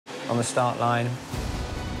on the start line.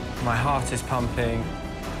 My heart is pumping,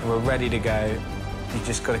 and we're ready to go. You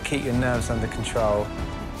just got to keep your nerves under control,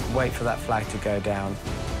 wait for that flag to go down,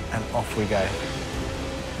 and off we go.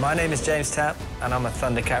 My name is James Tapp, and I'm a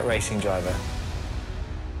Thundercat racing driver.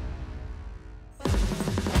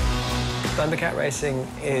 Thundercat racing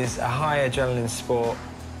is a high adrenaline sport,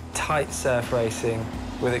 tight surf racing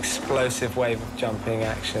with explosive wave jumping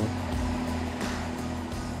action.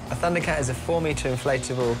 A Thundercat is a 4-metre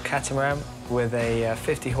inflatable catamaran with a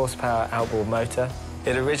 50 horsepower outboard motor.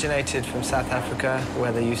 It originated from South Africa,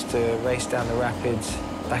 where they used to race down the rapids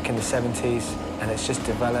back in the 70s, and it's just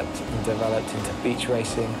developed and developed into beach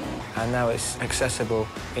racing, and now it's accessible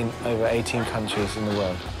in over 18 countries in the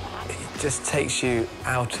world. It just takes you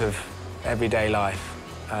out of everyday life,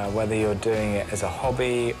 whether you're doing it as a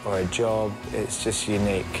hobby or a job, it's just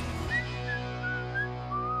unique.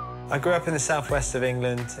 I grew up in the southwest of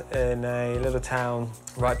England in a little town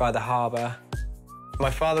right by the harbour. My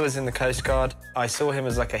father was in the Coast Guard. I saw him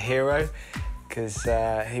as like a hero because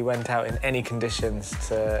he went out in any conditions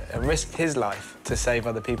and risked his life to save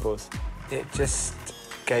other people's. It just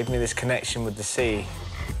gave me this connection with the sea.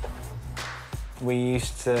 We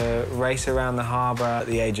used to race around the harbour at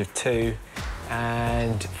the age of 2,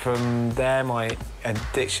 and from there my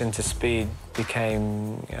addiction to speed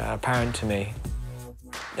became apparent to me.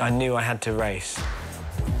 I knew I had to race.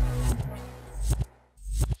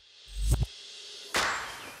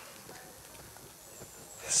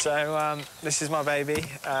 So this is my baby.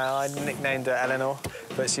 I nicknamed her Eleanor,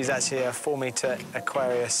 but she's actually a 4-metre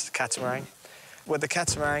Aquarius catamaran. With the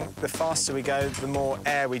catamaran, the faster we go, the more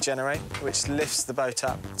air we generate, which lifts the boat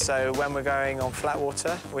up. So when we're going on flat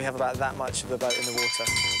water, we have about that much of the boat in the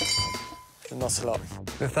water. Not a lot.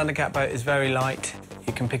 The Thundercat boat is very light.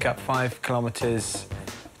 You can pick up 5 kilometres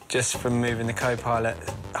just from moving the co-pilot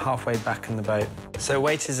halfway back in the boat. So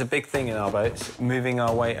weight is a big thing in our boats. Moving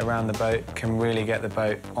our weight around the boat can really get the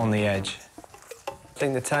boat on the edge. I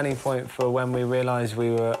think the turning point for when we realised we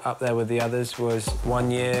were up there with the others was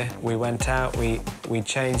one year we went out, we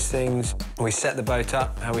changed things, we set the boat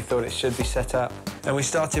up how we thought it should be set up, and we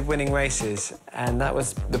started winning races. And that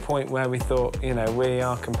was the point where we thought, you know, we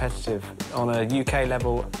are competitive on a UK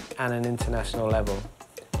level and an international level.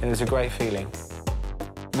 And it was a great feeling.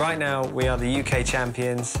 Right now, we are the UK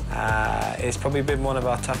champions. It's probably been one of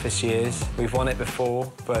our toughest years. We've won it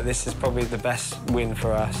before, but this is probably the best win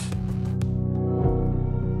for us.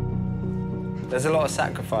 There's a lot of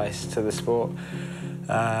sacrifice to the sport.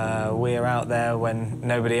 We are out there when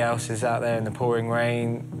nobody else is out there in the pouring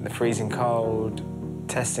rain, the freezing cold,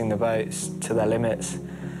 testing the boats to their limits.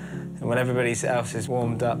 And when everybody else is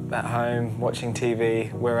warmed up at home, watching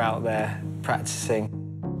TV, we're out there practicing.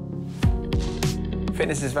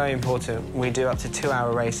 Fitness is very important. We do up to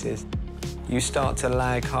 2-hour races. You start to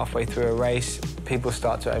lag halfway through a race, people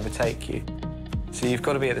start to overtake you. So you've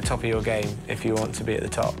got to be at the top of your game if you want to be at the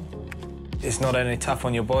top. It's not only tough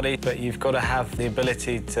on your body, but you've got to have the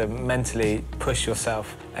ability to mentally push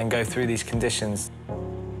yourself and go through these conditions.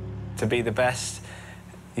 To be the best,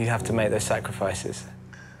 you have to make those sacrifices.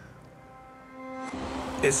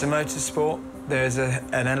 It's a motorsport. There's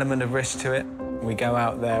an element of risk to it. We go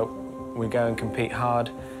out there, we go and compete hard,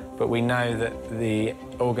 but we know that the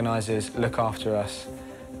organisers look after us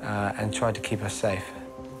and try to keep us safe.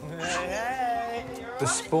 The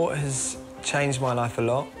sport has changed my life a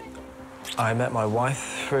lot. I met my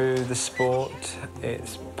wife through the sport.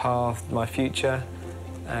 It's part of my future,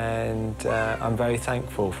 and I'm very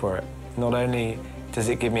thankful for it. Not only does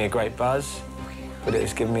it give me a great buzz, but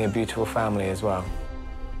it's given me a beautiful family as well.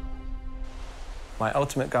 My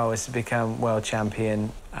ultimate goal is to become world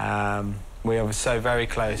champion. We are so very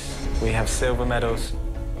close. We have silver medals,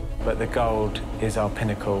 but the gold is our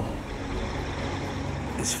pinnacle.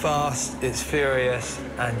 It's fast, it's furious,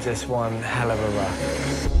 and just one hell of a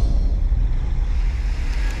rush.